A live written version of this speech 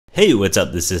Hey, what's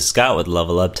up? This is Scott with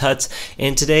Level Up Tuts,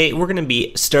 and today we're going to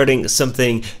be starting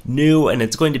something new, and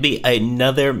it's going to be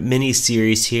another mini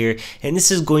series here, and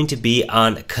this is going to be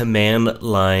on command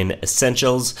line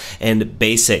essentials and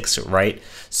basics, right?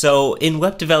 So in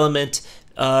web development,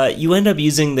 you end up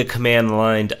using the command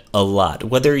line a lot.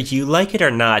 Whether you like it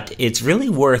or not, it's really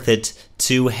worth it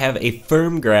to have a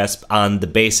firm grasp on the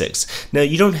basics. Now,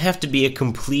 you don't have to be a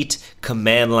complete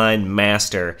command line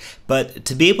master, but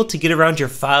to be able to get around your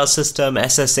file system,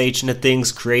 SSH into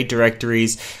things, create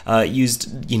directories, use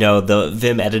the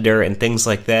Vim editor and things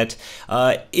like that,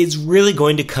 is really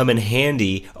going to come in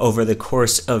handy over the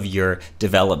course of your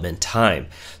development time.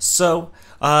 So,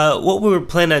 what we were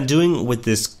planning on doing with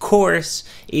this course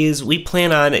is we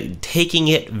plan on taking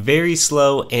it very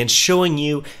slow and showing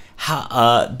you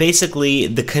how, basically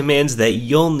the commands that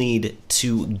you'll need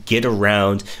to get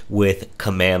around with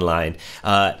command line.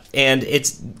 And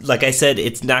it's, like I said,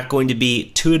 it's not going to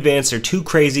be too advanced or too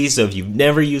crazy, so if you've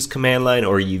never used command line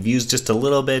or you've used just a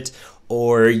little bit,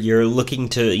 or you're looking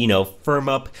to, firm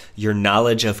up your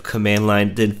knowledge of command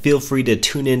line, then feel free to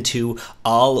tune into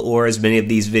all or as many of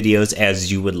these videos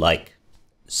as you would like.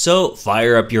 So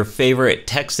fire up your favorite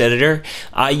text editor.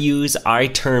 I use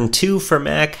iTerm2 for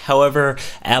Mac. However,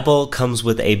 Apple comes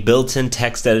with a built-in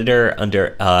text editor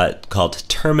called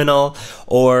Terminal,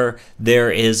 or there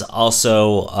is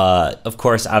also, of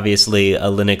course, obviously a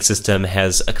Linux system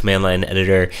has a command line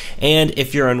editor. And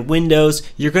if you're on Windows,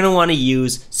 you're going to want to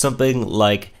use something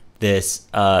like this.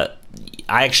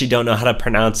 I actually don't know how to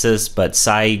pronounce this, but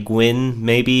Cygwin,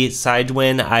 maybe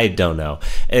Cygwin, I don't know.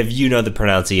 If you know the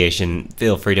pronunciation,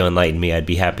 feel free to enlighten me. I'd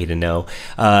be happy to know,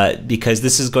 because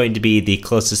this is going to be the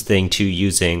closest thing to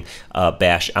using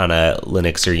Bash on a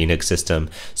Linux or Unix system.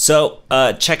 So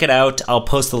check it out. I'll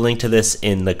post the link to this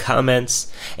in the comments,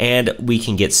 and we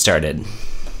can get started.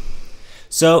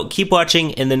 So keep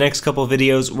watching. In the next couple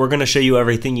videos, we're going to show you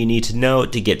everything you need to know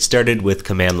to get started with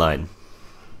command line.